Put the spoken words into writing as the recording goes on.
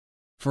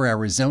For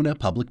Arizona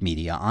Public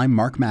Media, I'm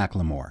Mark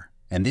McLemore,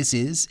 and this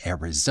is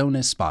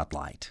Arizona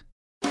Spotlight.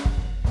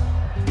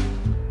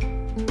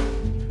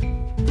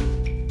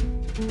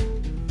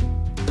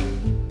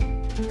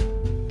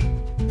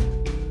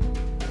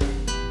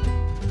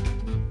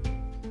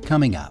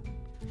 Coming up,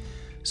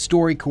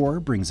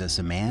 StoryCorps brings us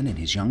a man and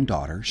his young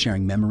daughter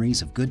sharing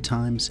memories of good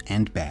times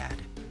and bad.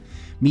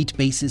 Meet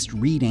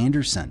bassist Reed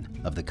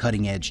Anderson of the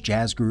cutting-edge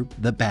jazz group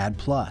The Bad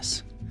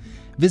Plus.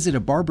 Visit a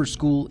barber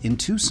school in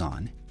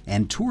Tucson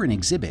and tour an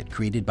exhibit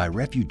created by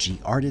refugee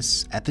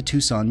artists at the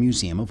Tucson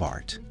Museum of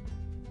Art.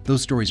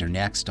 Those stories are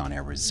next on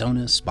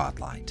Arizona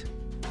Spotlight.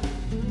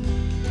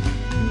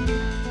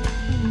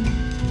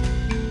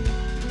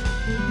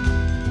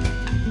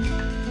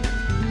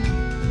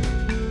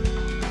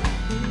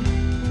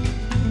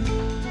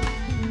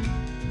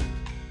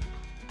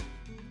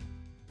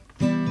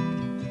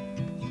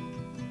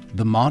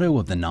 The motto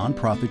of the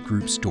nonprofit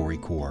group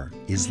StoryCorps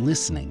is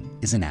 "Listening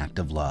is an act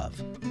of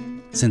love."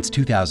 Since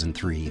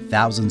 2003,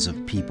 thousands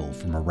of people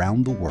from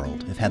around the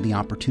world have had the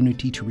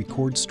opportunity to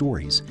record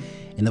stories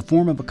in the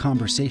form of a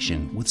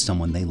conversation with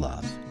someone they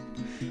love.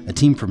 A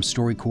team from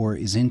StoryCorps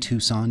is in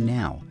Tucson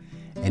now,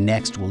 and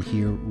next we'll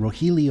hear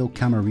Rogelio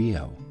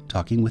Camarillo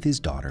talking with his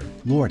daughter,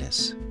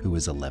 Lourdes, who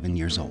is 11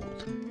 years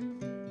old.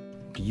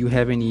 Do you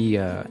have any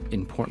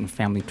important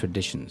family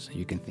traditions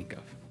you can think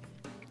of?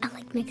 I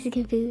like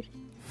Mexican food.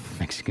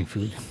 Mexican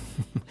food?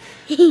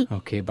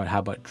 Okay, but how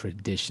about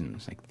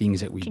traditions, like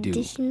things that we do?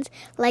 Traditions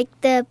like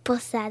the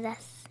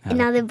posadas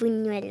and all the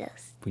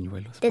buñuelos.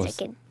 Buñuelos? Those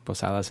are good.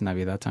 Posadas in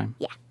Navidad time?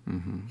 Yeah.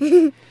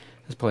 Mm-hmm.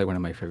 That's probably one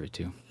of my favorite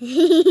too.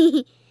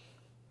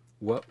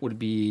 What would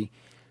be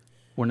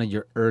one of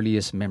your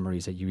earliest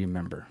memories that you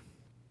remember?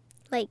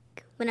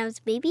 Like when I was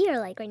a baby or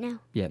like right now?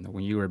 Yeah, no,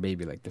 when you were a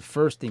baby, like the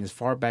first thing as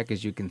far back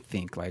as you can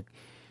think, like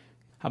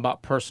how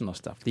about personal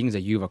stuff, things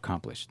that you've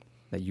accomplished,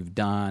 that you've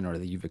done or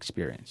that you've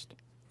experienced?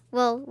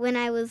 Well, when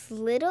I was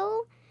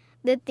little,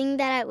 the thing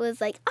that I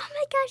was like, oh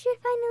my gosh, I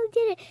finally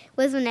did it,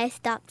 was when I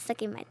stopped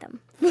sucking my thumb.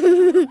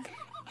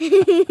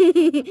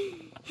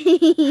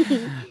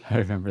 I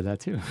remember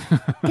that too.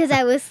 Because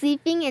I was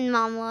sleeping and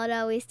Mom would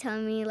always tell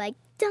me, like,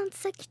 don't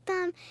suck your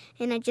thumb.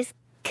 And I just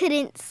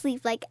couldn't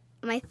sleep. Like,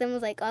 my thumb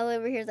was like all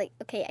over here. I was like,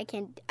 okay,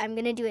 I'm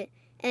going to do it.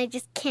 And I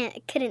just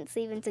couldn't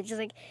sleep. And so I'm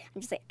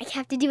just like, I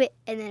have to do it.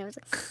 And then I was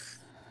like,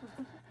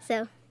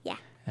 so, yeah.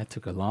 That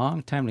took a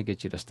long time to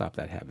get you to stop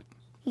that habit.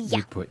 Yeah.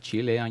 We put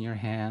chile on your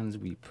hands.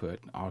 We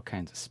put all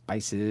kinds of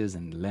spices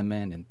and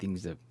lemon and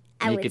things that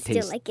I make would it still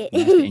taste like it.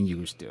 nasty, and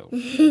you still.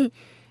 It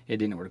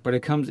didn't work. But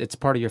it's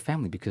part of your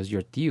family because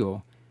your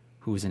tío,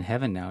 who's in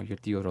heaven now, your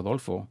tío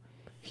Rodolfo,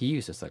 he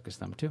used to suck his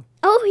thumb too.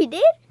 Oh, he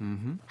did?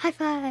 Mm-hmm. High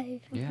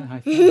five. Yeah, high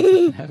five.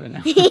 He's in heaven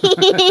now.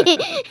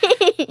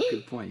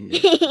 Good point.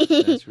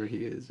 Yeah. That's where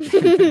he is.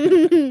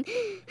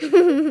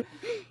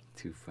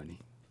 Too funny.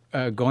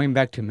 Going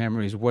back to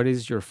memories, what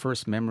is your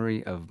first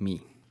memory of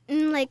me?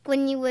 Like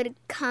when you would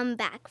come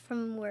back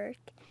from work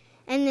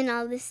and then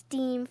all the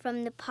steam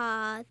from the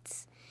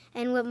pots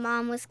and what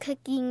Mom was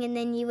cooking, and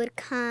then you would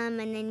come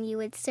and then you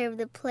would serve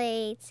the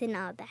plates and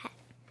all that.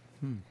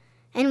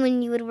 And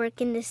when you would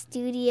work in the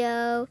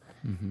studio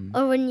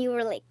or when you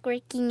were like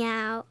working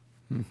out.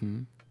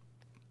 You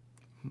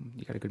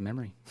got a good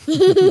memory.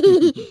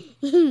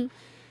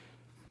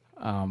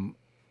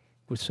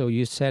 So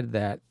you said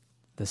that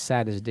the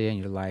saddest day in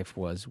your life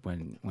was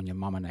when your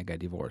mom and I got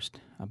divorced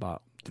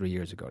about 3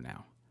 years ago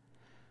now.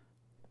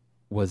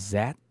 Was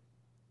that,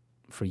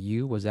 for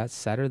you, was that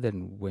sadder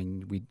than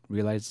when we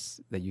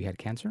realized that you had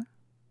cancer?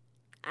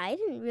 I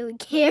didn't really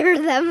care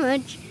that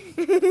much.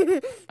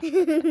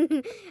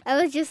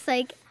 I was just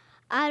like,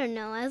 I don't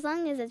know, as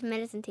long as this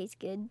medicine tastes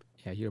good.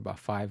 Yeah, you're about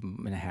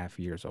 5.5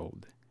 years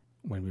old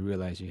when we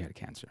realized you had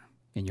cancer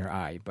in your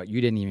eye, but you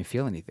didn't even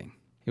feel anything.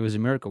 It was a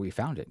miracle we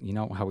found it. You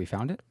know how we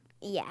found it?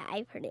 Yeah,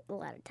 I've heard it a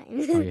lot of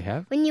times. Oh, you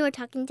have? When you were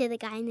talking to the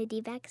guy in the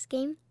D-backs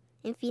game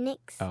in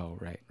Phoenix. Oh,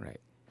 right.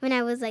 When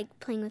I was like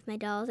playing with my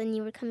dolls and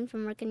you were coming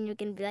from work and you were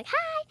going to be like,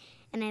 hi!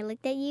 And I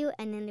looked at you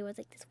and then there was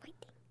like this white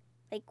thing.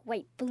 Like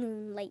white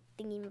balloon light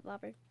thingy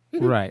bobber.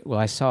 Right. Well,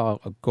 I saw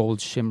a gold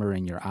shimmer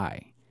in your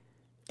eye.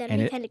 That'd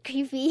be kind of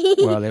creepy.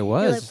 Well, it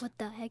was. You're like, what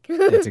the heck?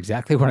 That's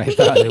exactly what I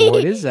thought. Like,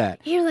 what is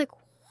that? You're like,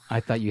 I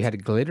thought you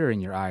had glitter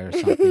in your eye or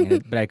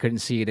something, but I couldn't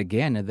see it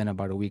again. And then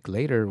about a week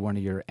later, one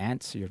of your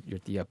aunts, your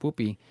tia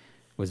Pupi,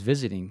 was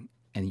visiting,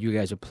 and you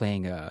guys were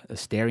playing a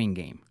staring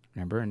game,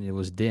 remember? And it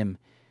was dim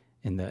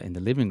in the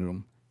living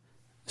room,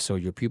 so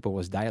your pupil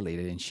was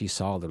dilated, and she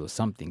saw a little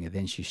something, and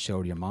then she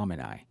showed your mom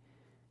and I.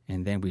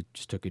 And then we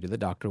just took you to the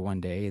doctor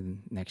one day,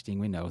 and next thing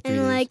we know, 3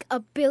 and days. like a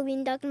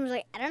billion doctors was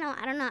like, I don't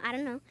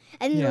know.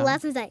 And then the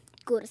last one's like,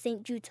 go to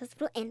St. Jude's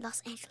Hospital in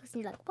Los Angeles.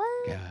 And you're like, what?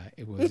 Yeah,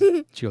 it was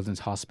Children's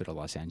Hospital,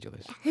 Los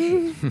Angeles.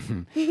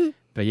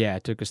 But yeah,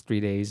 it took us 3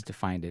 days to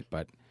find it,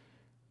 but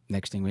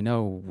next thing we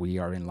know, we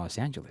are in Los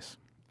Angeles.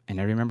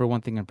 And I remember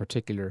one thing in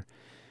particular,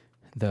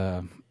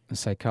 the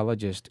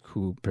psychologist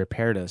who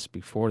prepared us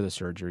before the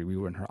surgery, we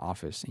were in her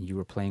office, and you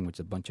were playing with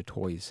a bunch of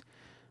toys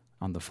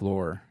on the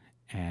floor.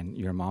 And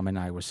your mom and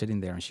I were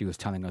sitting there, and she was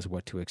telling us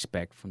what to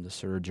expect from the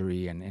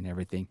surgery and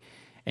everything.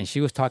 And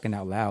she was talking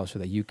out loud so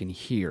that you can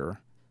hear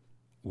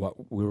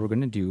what we were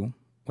going to do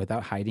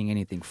without hiding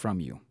anything from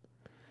you,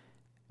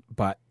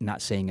 but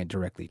not saying it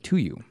directly to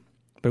you.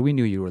 But we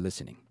knew you were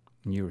listening,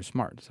 and you were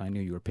smart, so I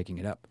knew you were picking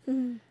it up.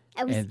 Mm-hmm.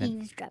 I was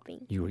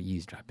eavesdropping. You were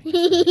eavesdropping.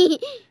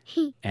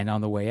 Right. And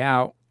on the way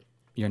out,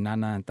 your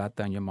nana and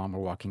tata and your mom were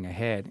walking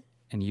ahead,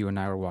 and you and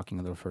I were walking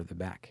a little further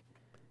back.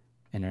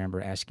 And I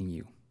remember asking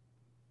you,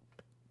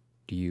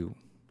 do you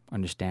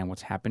understand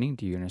what's happening?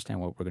 Do you understand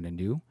what we're going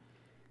to do?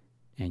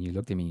 And you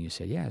looked at me and you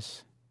said,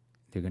 yes,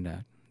 they're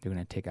gonna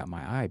take out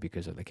my eye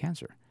because of the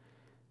cancer.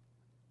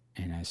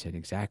 And I said,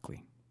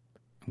 exactly.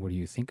 What do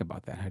you think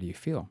about that? How do you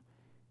feel?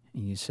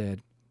 And you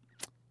said,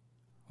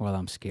 well,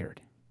 I'm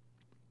scared.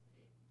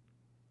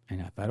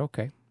 And I thought,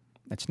 okay,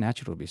 that's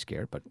natural to be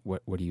scared, but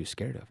what are you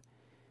scared of?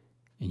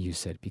 And you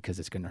said, because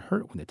it's going to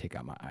hurt when they take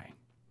out my eye.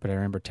 But I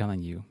remember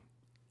telling you,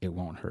 it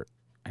won't hurt.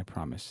 I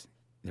promise.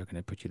 They're going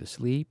to put you to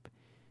sleep,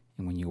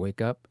 and when you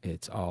wake up,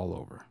 it's all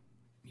over.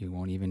 You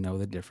won't even know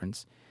the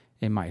difference.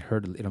 It might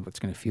hurt a little. It's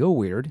going to feel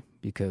weird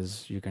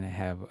because you're going to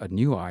have a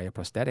new eye, a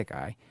prosthetic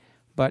eye,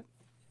 but,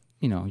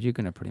 you're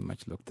going to pretty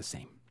much look the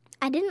same.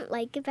 I didn't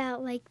like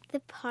about, the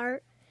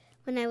part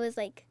when I was,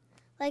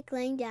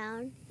 laying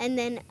down, and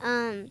then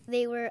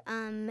they were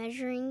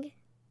measuring,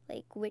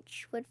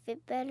 which would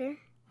fit better.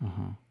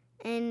 Uh-huh.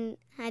 And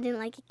I didn't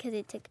like it because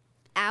it took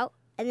out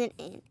and then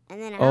in and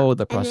then out. Oh,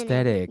 the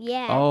prosthetic.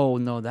 Yeah. Oh,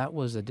 no, that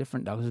was a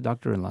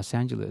doctor in Los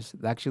Angeles.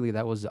 Actually,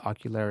 that was the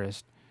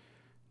ocularist,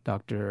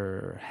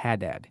 Dr.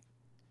 Haddad.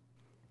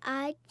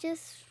 I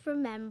just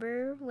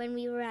remember when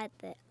we were at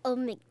the old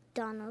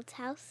McDonald's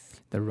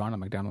house. The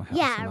Ronald McDonald House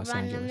in Los Angeles.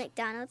 Ronald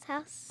McDonald's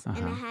house.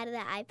 And I had the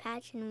eye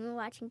patch, and we were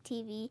watching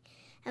TV,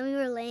 and we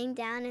were laying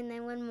down, and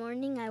then one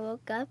morning I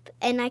woke up,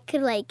 and I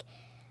couldn't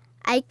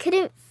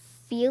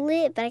feel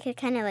it, but I could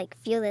kind of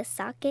feel the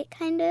socket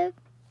kind of.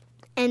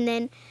 And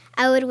then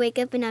I would wake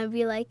up and I would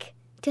be like,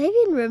 do I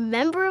even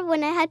remember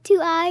when I had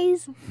two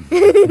eyes?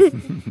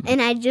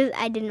 And I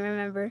didn't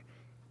remember.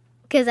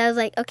 Because I was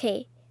like,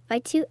 okay, if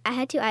I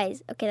had two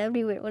eyes, okay, that would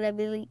be weird. Would I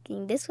be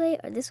looking this way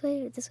or this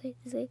way or this way,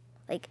 this way?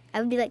 I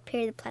would be like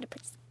Perry the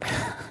Platypus.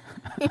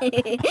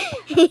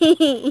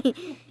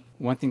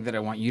 One thing that I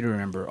want you to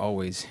remember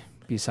always,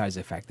 besides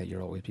the fact that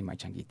you'll always be my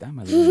changuita,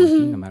 my little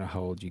monkey, no matter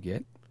how old you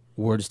get,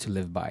 words to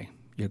live by.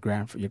 Your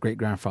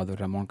great-grandfather,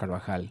 Ramon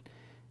Carvajal,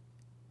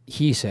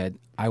 he said,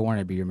 I want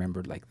to be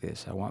remembered like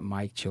this. I want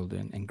my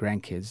children and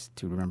grandkids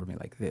to remember me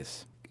like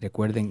this.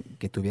 Recuerden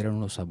que tuvieron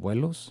unos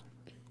abuelos,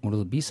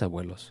 unos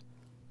bisabuelos,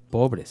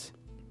 pobres,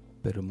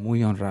 pero muy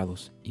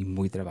honrados y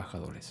muy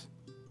trabajadores.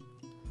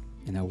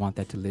 And I want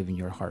that to live in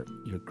your heart,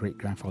 your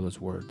great-grandfather's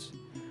words.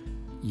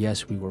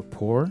 Yes, we were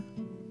poor,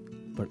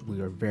 but we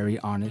were very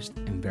honest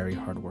and very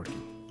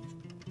hardworking.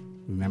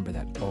 Remember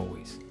that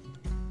always.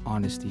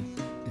 Honesty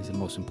is the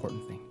most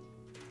important thing.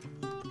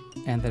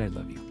 And that I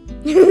love you.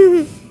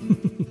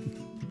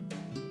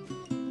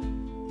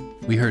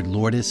 We heard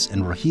Lourdes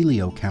and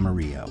Rogelio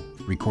Camarillo,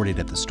 recorded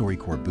at the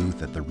StoryCorps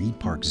booth at the Reed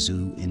Park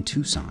Zoo in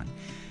Tucson.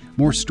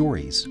 More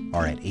stories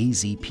are at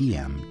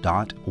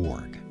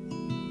azpm.org.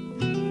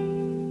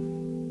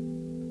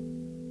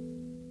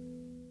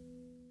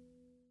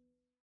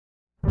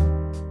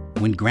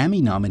 When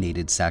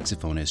Grammy-nominated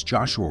saxophonist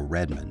Joshua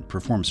Redman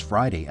performs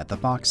Friday at the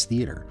Fox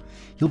Theater,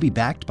 he'll be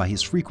backed by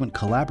his frequent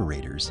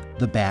collaborators,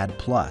 The Bad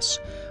Plus,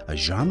 a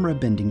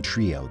genre-bending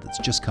trio that's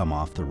just come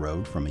off the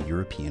road from a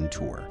European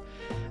tour.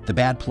 The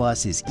Bad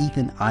Plus is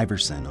Ethan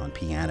Iverson on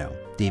piano,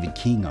 David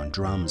King on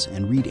drums,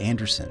 and Reed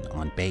Anderson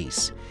on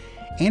bass.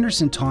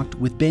 Anderson talked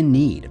with Ben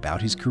Need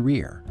about his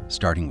career,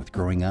 starting with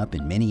growing up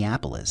in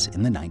Minneapolis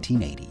in the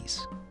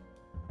 1980s.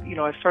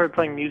 I started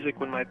playing music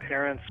when my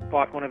parents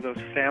bought one of those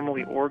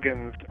family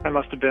organs. I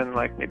must have been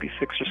maybe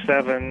 6 or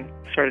 7.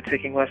 Started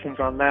taking lessons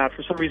on that.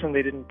 For some reason,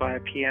 they didn't buy a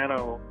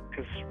piano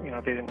because,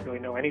 they didn't really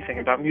know anything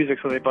about music,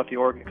 so they bought the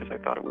organ because I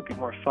thought it would be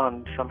more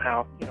fun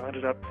somehow.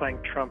 Ended up playing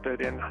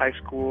trumpet in high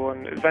school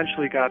and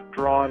eventually got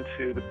drawn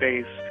to the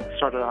bass.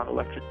 Started on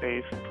electric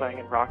bass and playing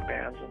in rock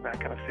bands and that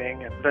kind of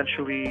thing. And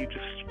eventually,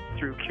 just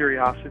through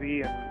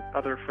curiosity and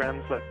other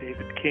friends like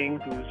David King,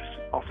 who's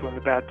also in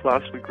the Bad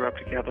Plus, we grew up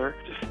together.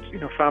 Just,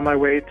 found my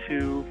way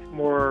to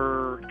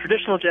more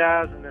traditional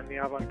jazz and then the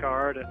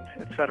avant-garde and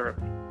et cetera.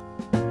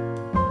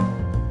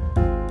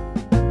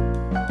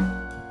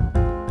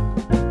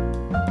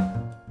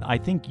 I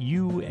think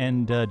you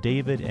and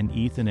David and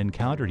Ethan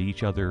encountered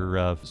each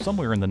other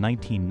somewhere in the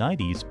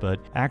 1990s, but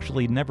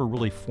actually never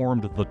really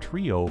formed the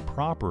trio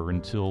proper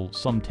until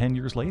some 10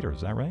 years later.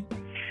 Is that right?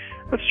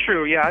 That's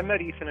true. Yeah, I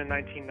met Ethan in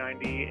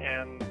 1990,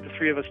 and the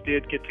three of us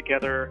did get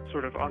together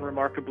sort of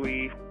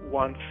unremarkably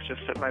once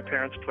just at my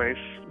parents' place.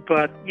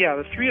 But yeah,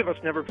 the three of us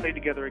never played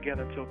together again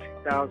until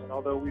 2000,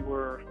 although we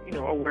were,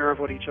 aware of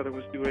what each other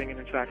was doing and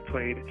in fact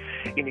played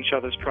in each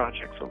other's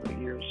projects over the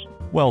years.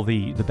 Well,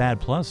 the Bad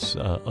Plus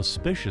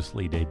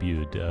auspiciously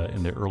debuted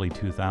in the early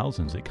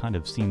 2000s. It kind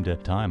of seemed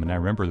at time, and I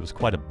remember there was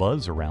quite a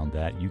buzz around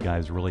that. You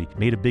guys really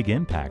made a big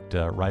impact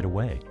right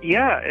away.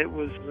 Yeah, it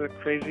was a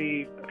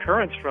crazy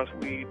occurrence for us.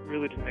 We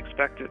really didn't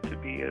expect it to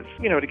be as,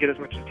 to get as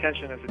much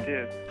attention as it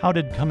did. How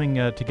did coming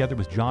together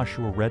with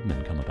Joshua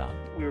Redman come about?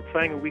 We were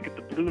playing a week at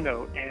the Blue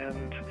Note,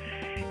 and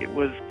it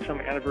was some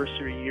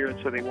anniversary year, and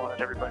so they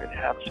wanted everybody to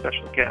have a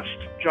special guest.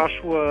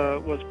 Joshua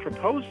was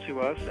proposed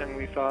to us, and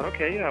we thought,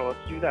 okay, yeah, let's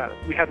do that.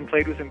 We hadn't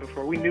played with him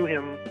before. We knew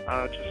him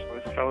just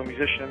as a fellow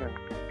musician, and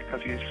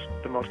because he's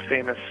the most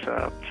famous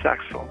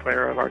saxophone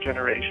player of our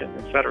generation,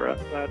 etc.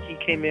 But he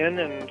came in,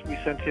 and we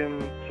sent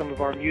him some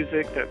of our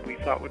music that we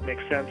thought would make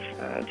sense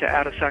to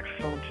add a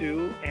saxophone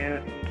to,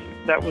 and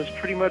that was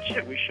pretty much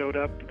it. We showed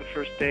up the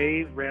first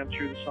day, ran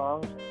through the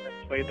songs,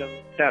 and played them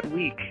that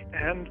week.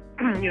 And,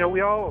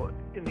 we all,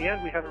 in the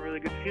end, we had a really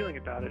good feeling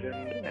about it,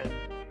 and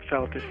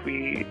felt if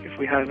we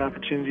had an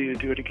opportunity to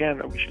do it again,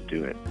 that we should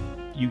do it.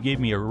 You gave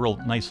me a real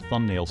nice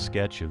thumbnail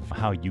sketch of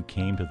how you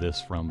came to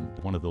this from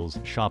one of those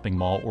shopping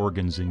mall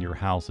organs in your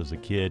house as a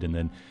kid, and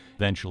then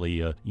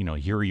eventually,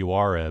 here you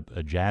are,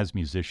 a jazz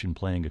musician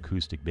playing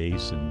acoustic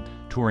bass and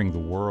touring the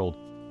world.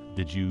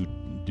 Did you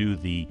do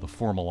the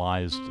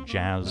formalized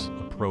jazz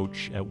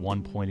approach at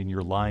one point in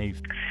your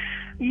life?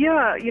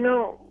 Yeah,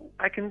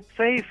 I can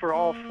say for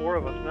all four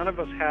of us, none of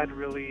us had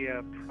really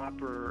a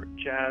proper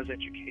jazz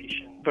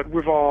education, but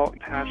we've all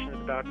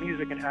passionate about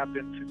music and have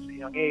been since a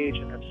young age,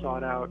 and have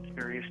sought out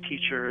various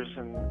teachers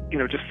and,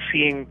 just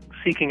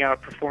seeking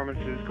out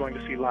performances, going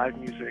to see live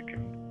music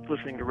and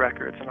listening to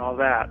records and all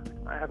that.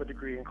 I have a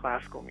degree in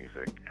classical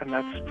music, and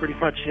that's pretty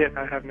much it.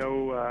 I have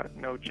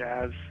no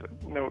jazz,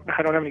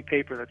 I don't have any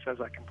paper that says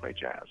I can play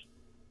jazz.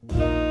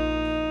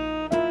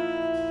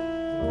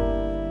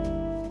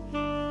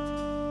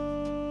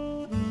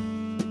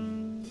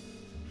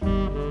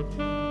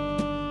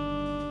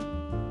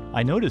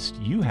 I noticed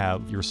you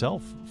have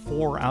yourself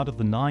 4 out of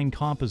the 9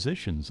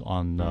 compositions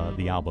on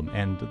the album,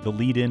 and the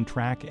lead-in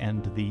track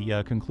and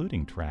the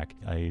concluding track.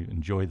 I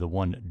enjoy the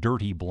one,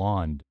 Dirty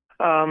Blonde.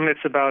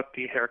 It's about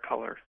the hair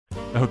color.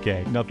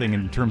 Okay, nothing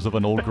in terms of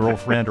an old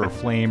girlfriend or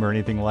flame or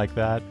anything like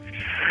that?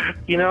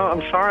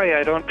 I'm sorry,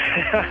 I don't,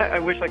 I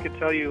wish I could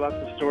tell you lots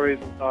of stories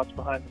and thoughts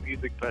behind the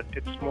music, but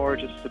it's more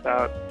just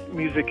about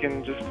music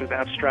in just an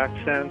abstract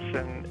sense,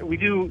 and we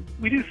do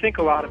think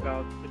a lot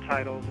about the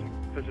titles,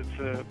 because it's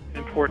an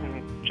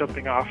important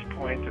jumping off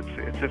point.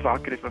 It's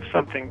evocative of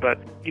something, but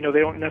they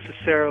don't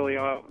necessarily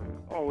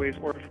always,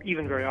 or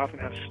even very often,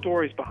 have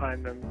stories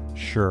behind them.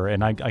 Sure,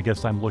 and I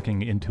guess I'm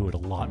looking into it a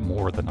lot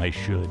more than I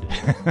should.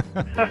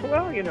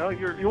 Well,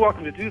 you're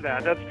welcome to do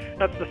that.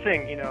 That's the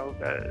thing.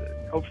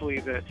 Hopefully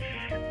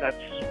that's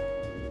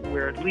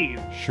where it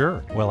leads.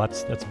 Sure. Well,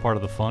 that's part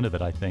of the fun of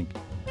it, I think.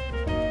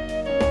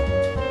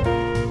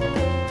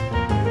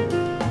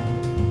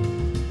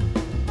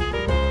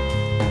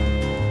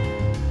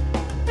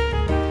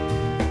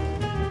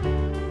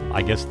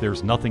 I guess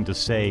there's nothing to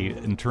say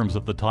in terms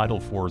of the title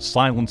for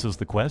Silence is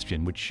the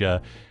Question, which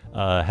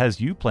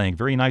has you playing a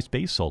very nice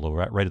bass solo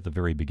right at the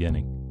very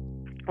beginning.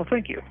 Well,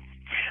 thank you.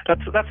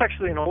 That's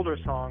actually an older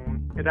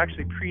song. It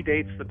actually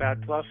predates the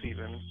Bad Plus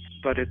even,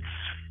 but it's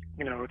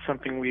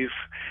something we've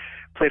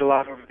played a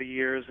lot over the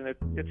years, and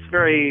it's a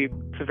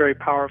very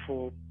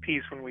powerful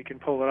piece when we can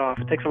pull it off.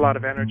 It takes a lot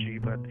of energy,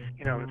 but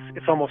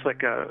it's almost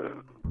like a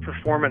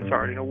performance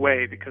art in a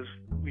way, because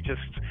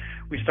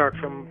we start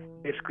from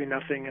basically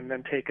nothing and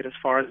then take it as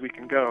far as we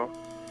can go.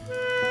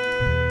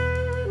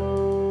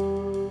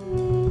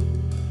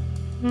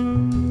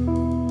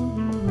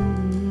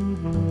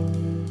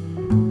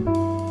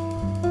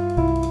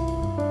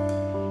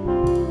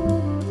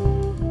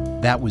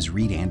 That was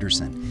Reed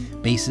Anderson,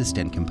 bassist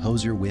and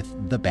composer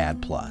with The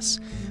Bad Plus.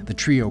 The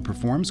trio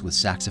performs with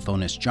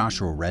saxophonist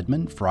Joshua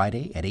Redman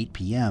Friday at 8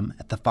 p.m.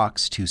 at the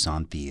Fox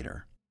Tucson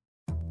Theater.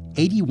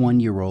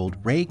 81-year-old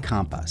Ray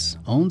Campas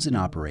owns and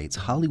operates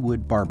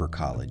Hollywood Barber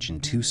College in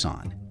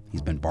Tucson.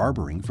 He's been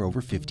barbering for over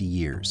 50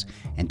 years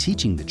and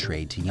teaching the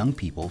trade to young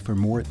people for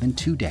more than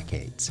 2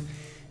 decades.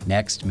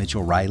 Next,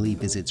 Mitchell Riley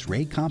visits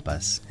Ray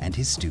Campas and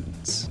his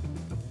students.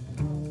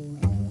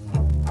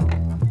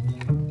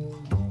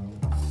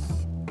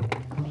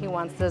 He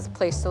wants this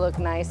place to look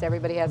nice.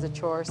 Everybody has a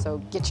chore, so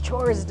get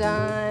your chores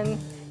done.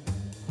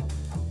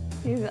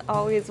 He's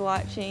always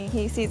watching.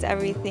 He sees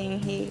everything.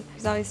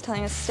 He's always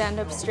telling us, stand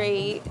up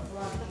straight,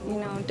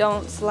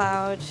 don't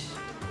slouch,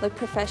 look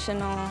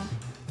professional.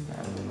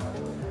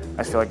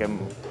 I feel like I'm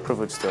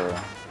privileged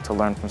to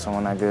learn from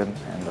someone that good,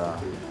 and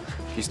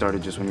he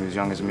started just when he was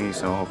young as me,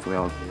 so hopefully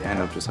I'll end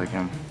up just like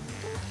him.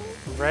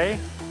 Ray,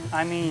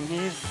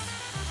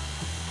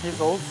 he's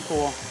old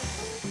school.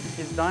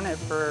 He's done it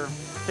for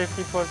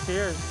 50 plus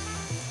years.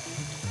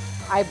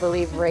 I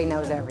believe Ray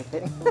knows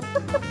everything.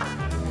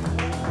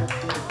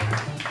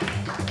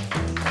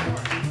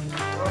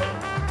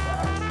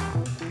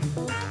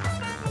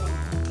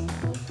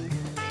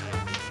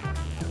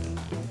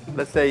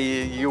 let's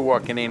say you're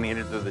walking in here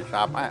to the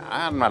shop.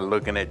 I'm not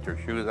looking at your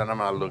shoes and I'm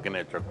not looking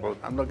at your clothes.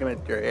 I'm looking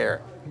at your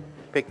hair.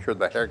 Picture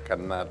the haircut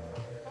and that.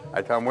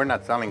 I tell them we're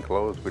not selling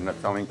clothes, we're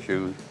not selling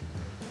shoes.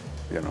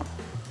 You know,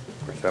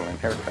 we're selling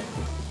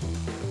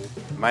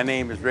haircuts. My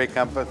name is Ray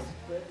Campos,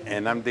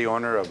 and I'm the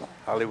owner of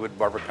Hollywood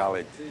Barber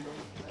College.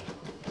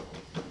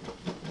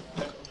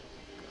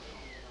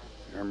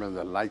 Remember,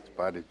 the light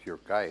spot is your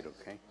guide,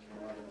 okay?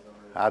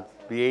 I'll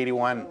be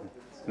 81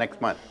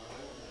 next month.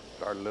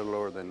 Start a little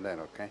lower than that,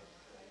 okay?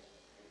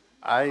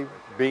 I've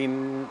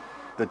been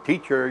the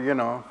teacher, you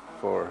know,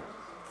 for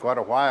quite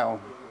a while.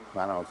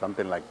 I don't know,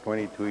 something like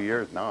 22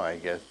 years now, I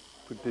guess.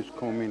 Put this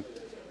comb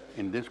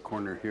in this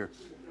corner here.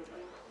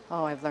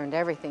 Oh, I've learned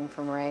everything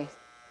from Ray.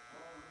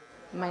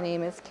 My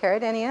name is Cara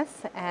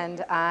Denius,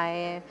 and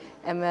I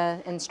am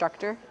an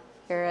instructor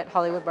here at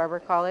Hollywood Barber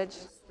College.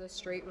 The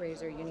straight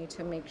razor, you need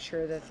to make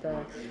sure that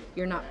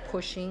you're not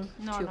pushing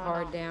too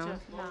hard down.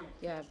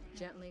 Yeah,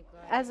 gently.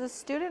 As a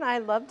student, I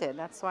loved it.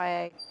 That's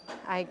why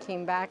I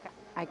came back.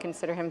 I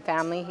consider him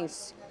family.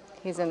 He's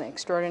an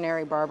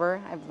extraordinary barber.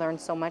 I've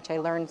learned so much. I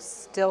learned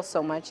still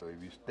so much. So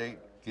if you get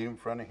in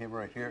front of him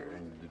right here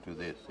and you do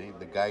this, see,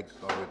 the guide's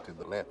all the way to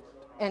the left.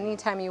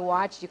 Anytime you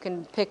watch, you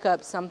can pick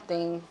up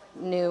something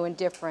new and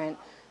different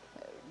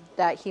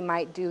that he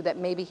might do that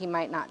maybe he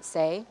might not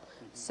say.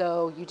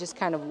 So you just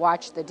kind of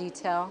watch the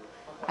detail.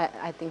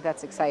 I think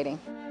that's exciting.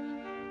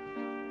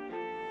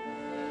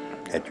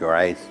 Let your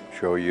eyes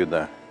show you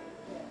the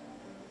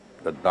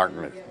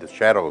darkness, the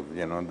shadows,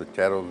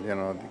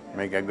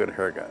 make a good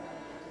haircut.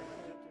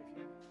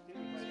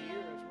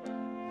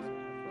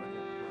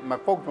 My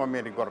folks want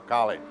me to go to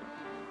college.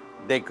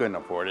 They couldn't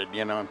afford it,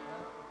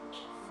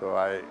 So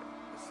I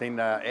seen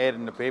the ad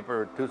in the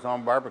paper,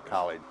 Tucson Barber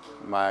College.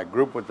 My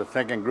group was the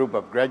second group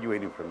of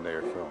graduating from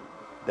there, so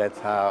that's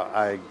how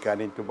I got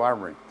into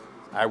barbering.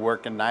 I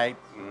work at night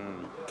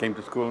and came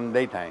to school in the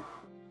daytime.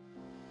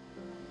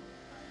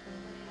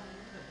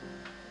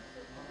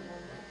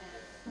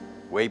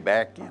 Way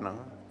back,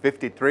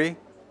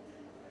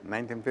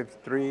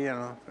 1953,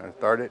 I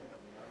started.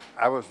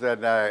 I was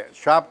at a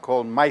shop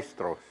called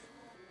Maestros.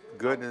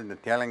 Good, an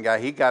Italian guy.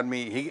 He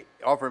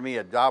offered me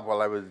a job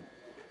while I was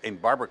in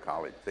barber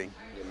college, see?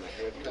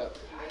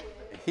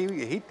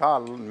 He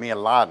taught me a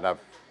lot of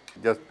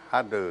just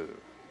how to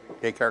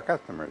take care of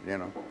customers,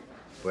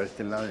 Por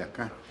este lado de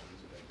acá.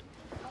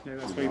 Yeah,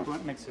 that's where you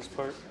mix this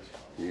part.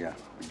 Yeah,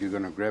 but you're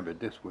gonna grab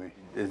it this way.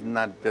 It's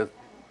not just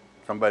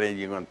somebody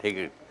you're gonna take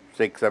it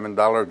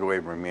 $6-7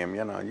 away from him,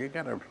 You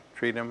gotta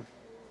treat him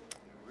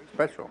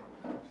special.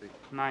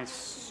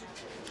 Nice.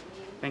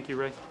 Thank you,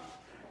 Ray.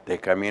 They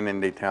come in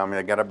and they tell me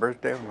I got a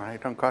birthday. Well,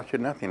 it don't cost you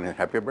nothing.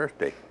 Happy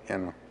birthday,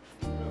 La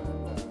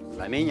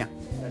niña.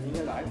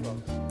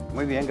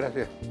 Muy bien,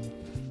 gracias.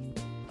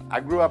 I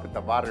grew up at the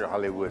Barrio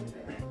Hollywood,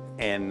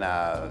 and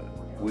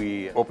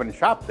we opened a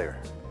shop there.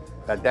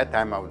 At that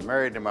time, I was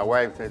married, and my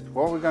wife said,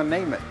 "What are we gonna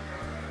name it?"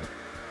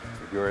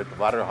 If you're at the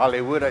Barrio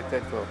Hollywood, I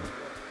said, "So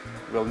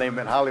we'll name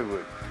it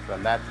Hollywood." So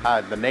that's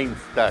how the name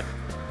stuck.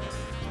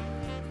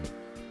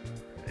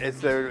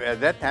 At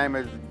that time,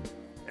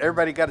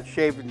 everybody got a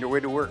shave on their way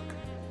to work,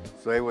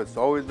 so it was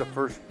always the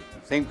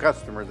same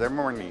customers every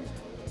morning.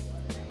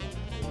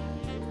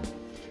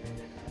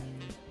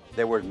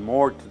 There was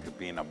more to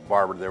being a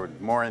barber. There was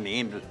more in the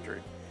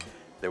industry.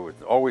 There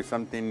was always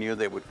something new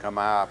that would come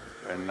out,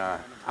 and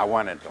I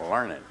wanted to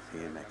learn it.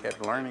 And I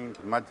kept learning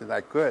as much as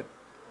I could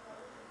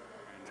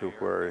to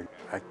where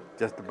I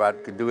just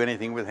about could do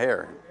anything with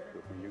hair.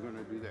 When you're going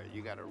to do that,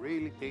 you got to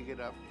really take it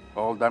up.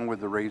 All done with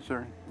the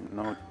razor,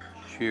 no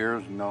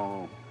shears,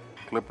 no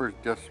clippers,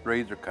 just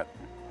razor cut.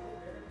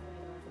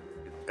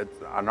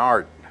 It's an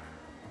art.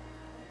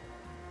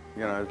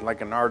 It's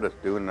like an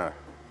artist doing a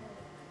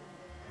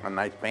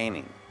nice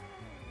painting.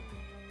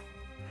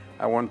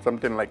 I want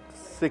something like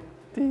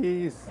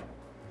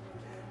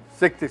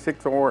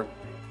 66 awards.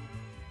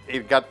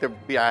 It got to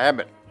be a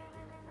habit.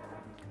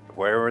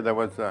 Wherever there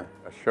was a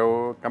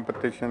show,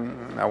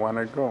 competition, I want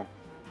to go.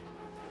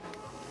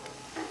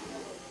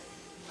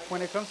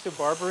 When it comes to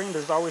barbering,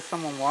 there's always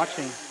someone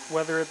watching,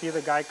 whether it be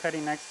the guy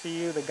cutting next to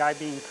you, the guy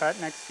being cut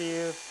next to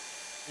you.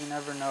 You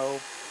never know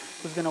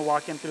who's going to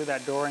walk in through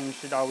that door, and you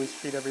should always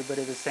treat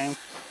everybody the same.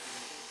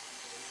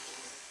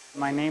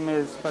 My name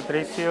is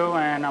Patricio,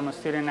 and I'm a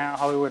student at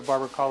Hollywood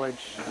Barber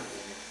College.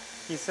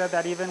 He said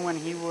that even when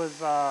he was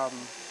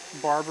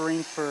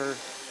barbering for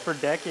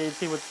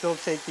decades, he would still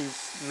take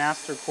these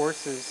master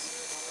courses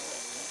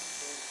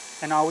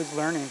and always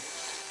learning.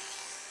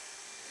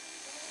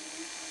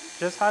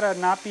 Just how to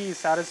not be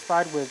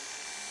satisfied with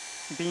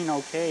being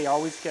okay,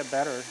 always get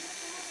better.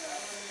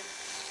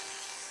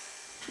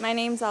 My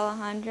name's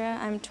Alejandra.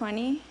 I'm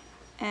 20,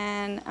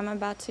 and I'm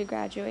about to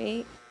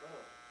graduate.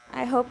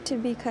 I hope to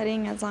be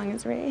cutting as long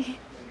as Ray.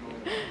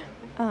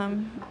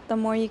 The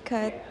more you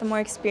cut, the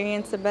more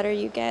experience, the better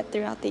you get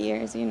throughout the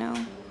years,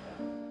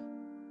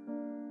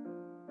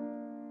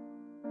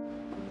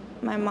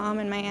 My mom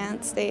and my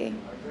aunts, they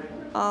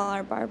all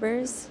are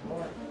barbers.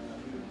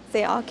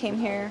 They all came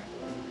here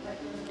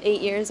 8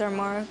 years or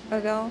more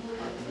ago.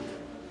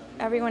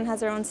 Everyone has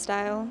their own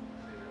style,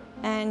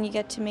 and you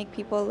get to make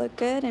people look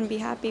good and be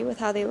happy with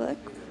how they look.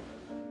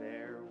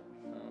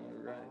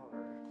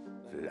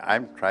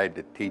 I've tried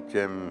to teach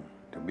them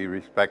to be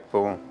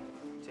respectful.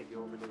 Take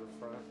you over to the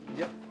front.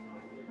 Yep.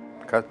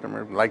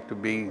 Customers like to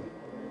be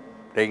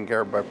taken care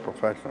of by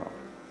professionals.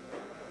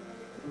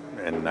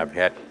 And I've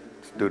had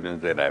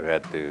students that I've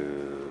had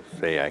to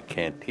say, I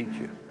can't teach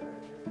you.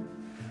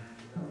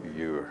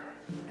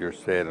 You're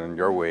set in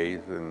your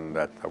ways, and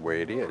that's the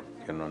way it is.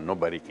 You know,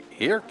 nobody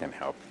here can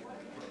help you.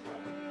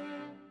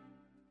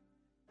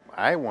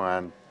 I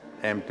want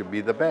them to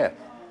be the best,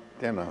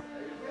 you know.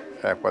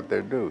 That's what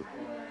they do.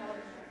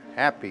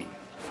 Happy,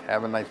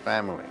 have a nice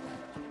family.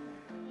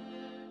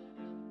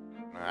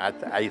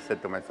 I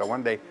said to myself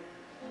one day,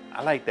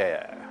 I like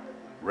to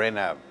rent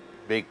a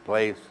big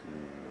place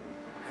and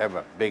have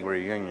a big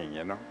reunion,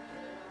 you know.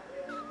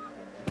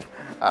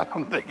 I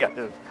don't think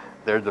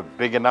there's a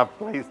big enough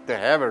place to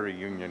have a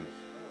reunion.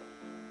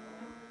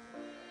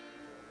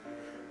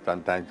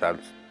 Sometimes I'll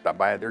stop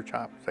by their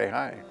shop, say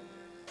hi.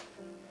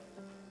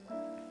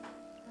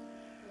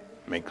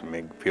 Makes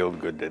me feel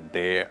good that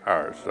they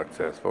are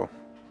successful.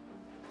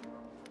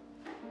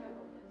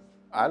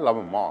 I love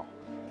them all.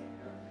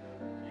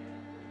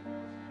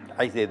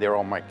 I say they're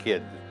all my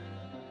kids.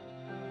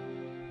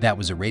 That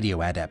was a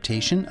radio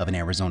adaptation of an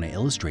Arizona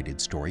Illustrated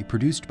story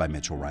produced by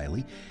Mitchell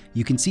Riley.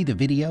 You can see the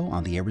video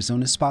on the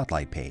Arizona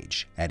Spotlight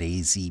page at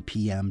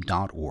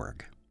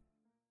azpm.org.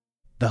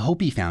 The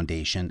Hopi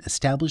Foundation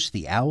established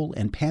the Owl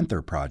and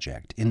Panther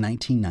Project in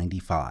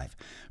 1995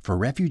 for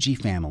refugee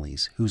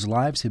families whose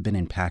lives have been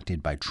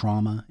impacted by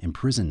trauma,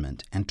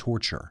 imprisonment, and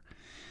torture.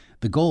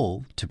 The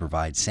goal, to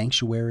provide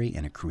sanctuary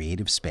and a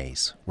creative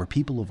space where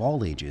people of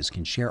all ages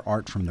can share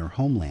art from their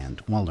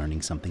homeland while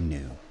learning something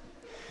new.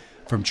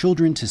 From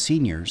children to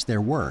seniors,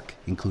 their work,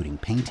 including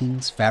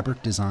paintings,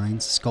 fabric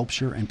designs,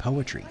 sculpture, and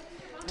poetry,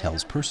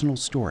 tells personal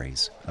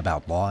stories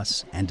about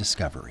loss and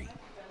discovery.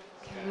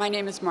 My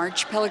name is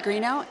Marge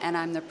Pellegrino, and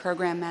I'm the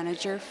program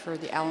manager for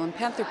the Owl and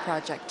Panther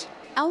Project.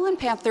 Owl and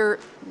Panther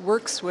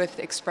works with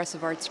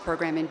expressive arts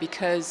programming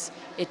because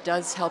it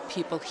does help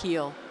people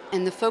heal.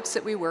 And the folks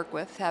that we work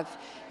with have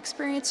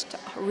experienced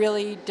a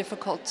really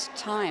difficult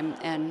time,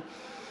 and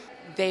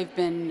they've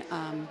been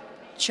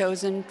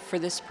chosen for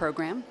this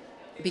program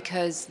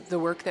because the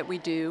work that we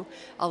do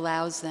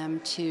allows them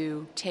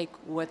to take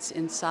what's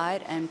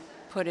inside and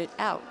put it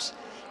out.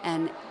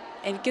 And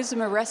it gives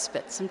them a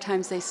respite.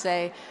 Sometimes they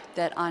say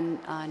that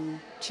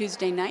on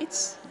Tuesday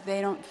nights, they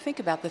don't think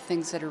about the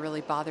things that are really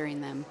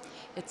bothering them.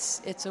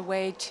 It's a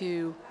way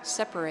to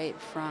separate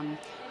from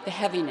the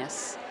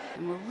heaviness.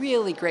 And we're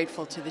really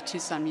grateful to the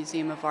Tucson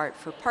Museum of Art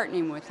for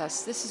partnering with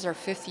us. This is our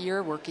 5th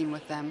year working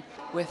with them,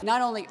 with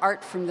not only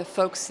art from the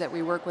folks that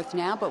we work with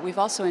now, but we've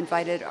also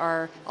invited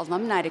our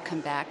alumni to come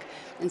back.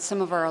 And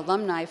some of our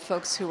alumni,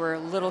 folks who were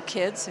little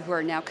kids, who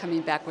are now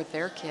coming back with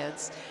their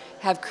kids,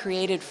 have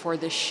created for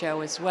this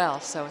show as well.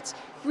 So it's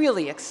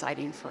really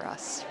exciting for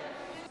us.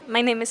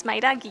 My name is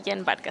Mayra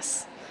Guillen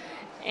Vargas,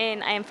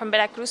 and I am from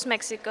Veracruz,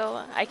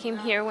 Mexico. I came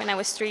here when I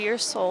was 3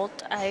 years old.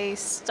 I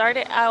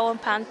started Owl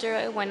and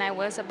Panther when I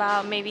was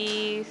about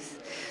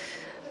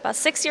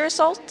 6 years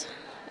old,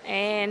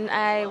 and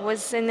I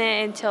was in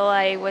it until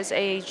I was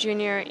a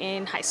junior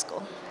in high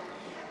school.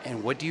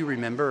 And what do you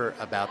remember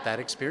about that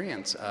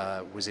experience?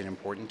 Was it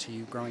important to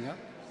you growing up?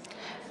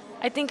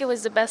 I think it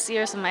was the best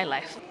years of my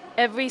life.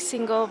 Every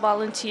single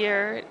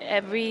volunteer,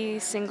 every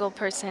single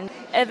person,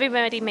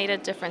 everybody made a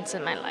difference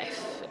in my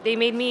life. They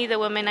made me the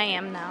woman I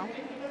am now.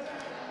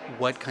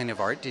 What kind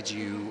of art did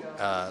you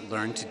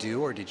learn to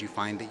do, or did you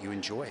find that you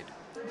enjoyed?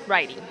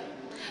 Writing.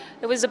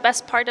 It was the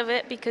best part of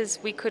it because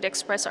we could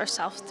express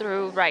ourselves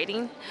through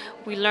writing.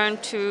 We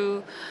learned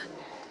to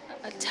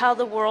tell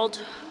the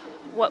world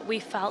what we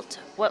felt,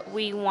 what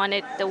we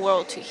wanted the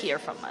world to hear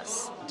from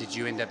us. Did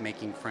you end up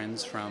making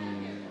friends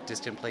from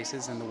distant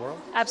places in the world?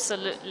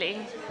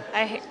 Absolutely.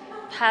 I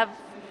have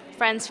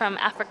friends from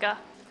Africa,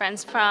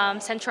 friends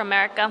from Central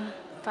America,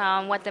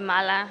 from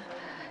Guatemala.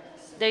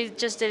 They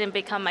just didn't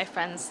become my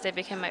friends, they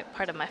became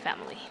part of my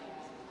family.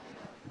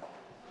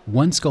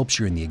 One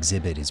sculpture in the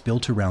exhibit is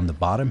built around the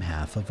bottom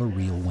half of a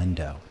real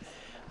window.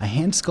 A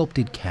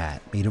hand-sculpted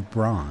cat made of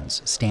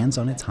bronze stands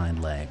on its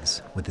hind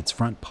legs, with its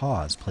front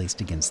paws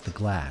placed against the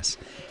glass,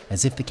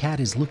 as if the cat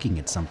is looking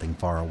at something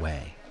far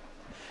away.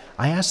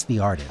 I asked the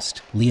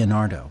artist,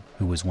 Leonardo,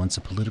 who was once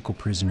a political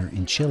prisoner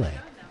in Chile,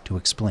 to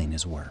explain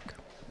his work.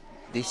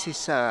 This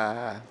is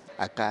a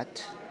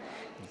cat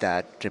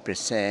that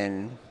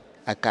represents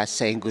a cat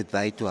saying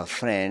goodbye to a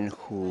friend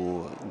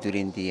who,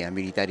 during the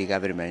military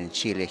government in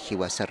Chile, he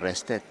was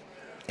arrested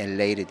and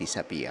later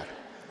disappeared.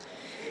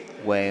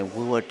 When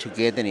we were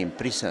together in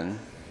prison,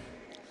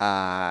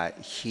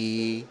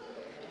 he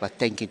was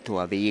taken to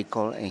a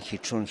vehicle and he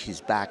turned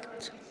his back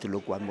to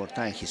look one more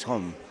time his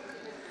home.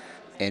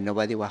 And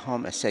nobody was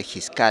home except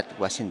his cat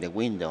was in the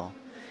window,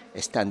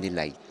 standing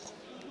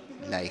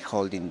like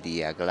holding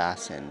the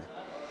glass.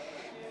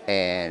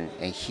 And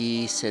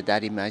he said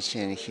that image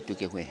and he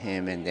took it with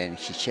him and then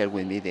he shared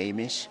with me the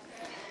image.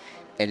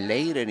 And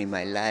later in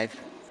my life,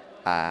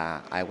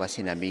 I was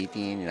in a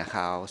meeting in a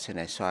house and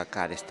I saw a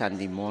cat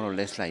standing more or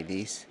less like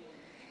this.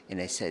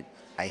 And I said,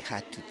 I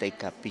had to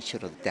take a picture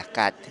of the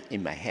cat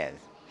in my head.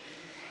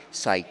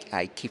 So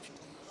I keep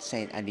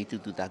saying, I need to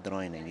do that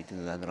drawing, I need to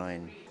do that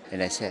drawing.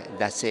 And I said,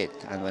 that's it,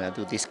 I'm going to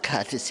do this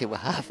cat and see what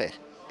happens.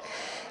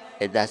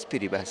 And that's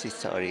pretty much the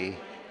story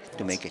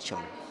to make it show.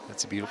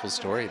 That's a beautiful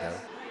story, though.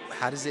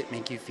 How does it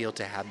make you feel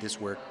to have this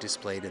work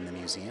displayed in the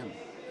museum?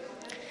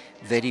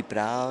 Very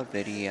proud,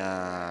 very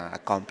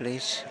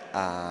accomplished.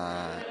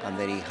 I'm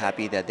very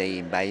happy that they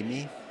invite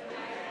me.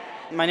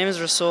 My name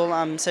is Rasul.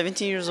 I'm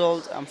 17 years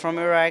old. I'm from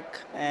Iraq,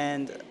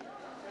 and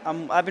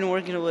I've been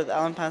working with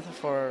Allen Panther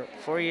for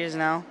 4 years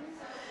now.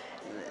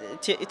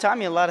 It taught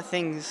me a lot of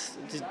things,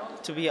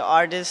 to be an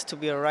artist, to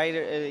be a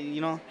writer,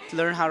 to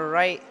learn how to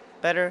write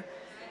better.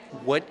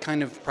 What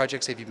kind of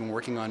projects have you been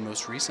working on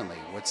most recently?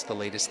 What's the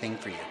latest thing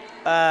for you?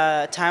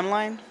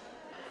 Timeline.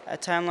 A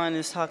timeline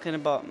is talking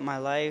about my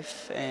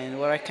life and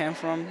where I came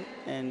from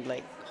and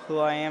like who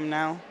I am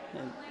now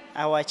and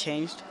how I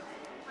changed.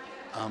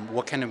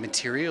 What kind of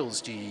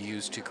materials do you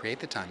use to create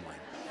the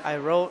timeline? I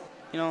wrote,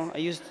 I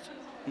used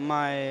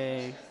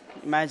my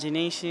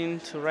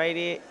imagination to write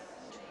it,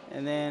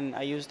 and then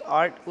I used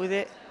art with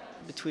it,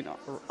 between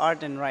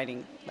art and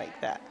writing like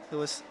that.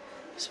 It's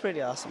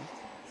pretty awesome.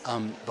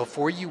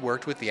 Before you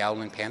worked with the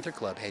Allen Panther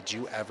Club, had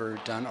you ever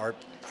done art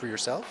for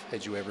yourself?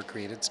 Had you ever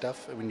created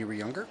stuff when you were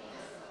younger?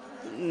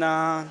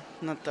 Nah,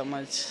 not that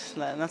much.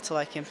 Not till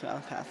I came to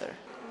Allen Panther.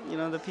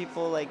 The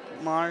people like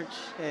March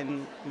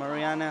and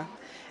Mariana,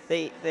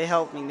 they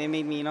helped me. They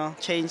made me,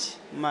 change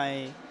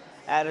my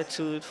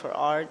attitude for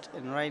art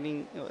and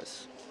writing.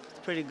 It's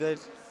pretty good.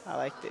 I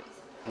liked it.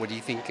 What do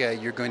you think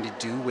you're going to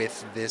do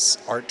with this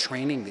art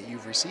training that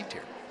you've received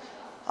here?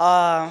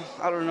 I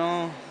don't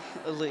know.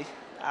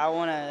 I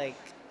want to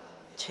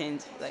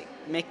change,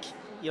 make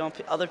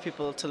other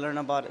people to learn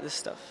about this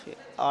stuff,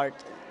 art.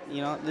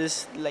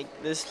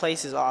 This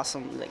place is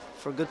awesome.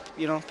 For good,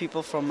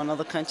 people from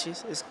another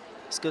countries,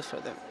 it's good for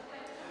them.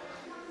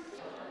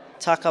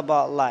 Talk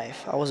about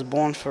life. I was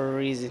born for a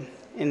reason.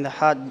 In the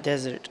hot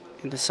desert,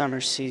 in the summer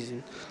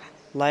season.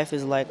 Life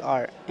is like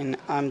art, and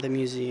I'm the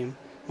museum.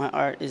 My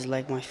art is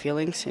like my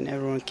feelings, and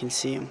everyone can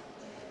see them.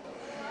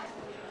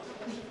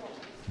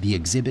 The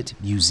exhibit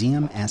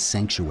Museum as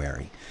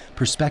Sanctuary,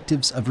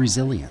 Perspectives of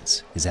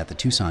Resilience, is at the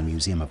Tucson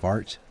Museum of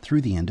Art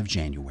through the end of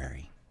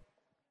January.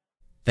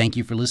 Thank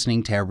you for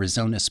listening to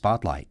Arizona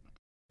Spotlight.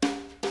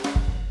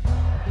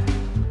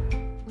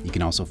 You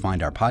can also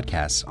find our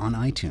podcasts on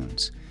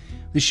iTunes.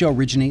 The show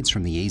originates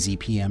from the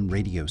AZPM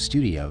radio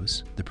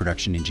studios. The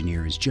production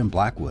engineer is Jim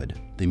Blackwood.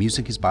 The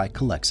music is by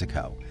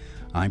Calexico.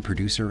 I'm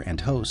producer and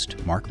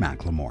host Mark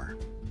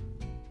McLemore.